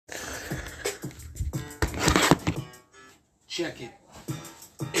check it.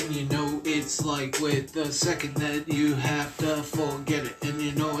 And you know it's like with the second that you have to forget it. And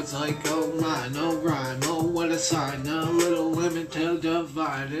you know it's like, oh my, no rhyme, oh what a sign. A little limit to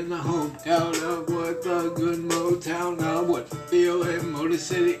divide in the hometown of what the good Motown. I would feel in Motor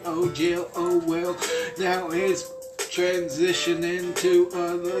City, oh jail, oh well. Now it's transitioning to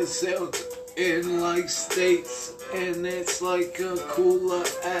other sales in like states. And it's like a cooler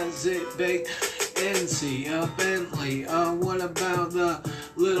as it baked. And see a Bentley, what about the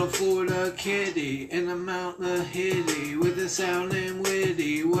little Ford Kitty and the Mount the Hitty with the sound and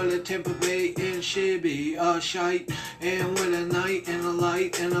witty, what a Tampa Bay and Shibby, a shite, and with a night and a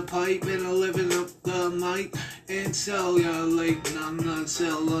light and a pipe and a living up the mic and cellulating on the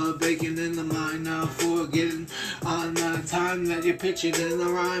cellar, baking in the mind, now forgetting on the time that you're pitching in the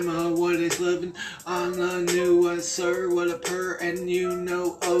rhyme of what is living on the new sir, what a purr, and you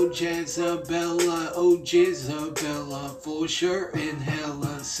know, oh Jezebella, oh Jezebella, for sure, in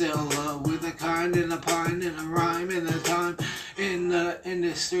hella seller, with a kind and a pine and a rhyme and a time in the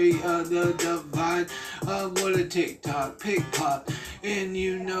industry of the divide of what a TikTok pickpot, and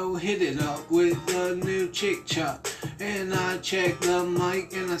you know, hit it up with the new chick chop, and I check the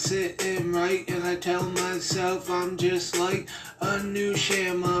mic and I sit and write and I tell myself I'm just like a new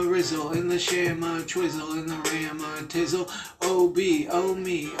Shamma Rizzle in the Shamma Twizzle in the Ramma Tizzle, oh be, oh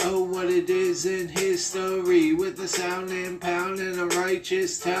me, oh what it is in history, with the sound and pound in a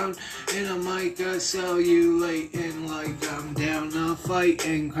righteous town, and a mic I cellulating like I'm down a fight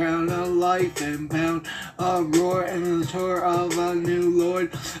and crown a life and pound a roar and the tour of a new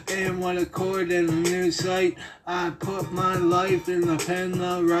lord, and what a chord and a new sight, I put my life in the pen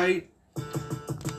to write.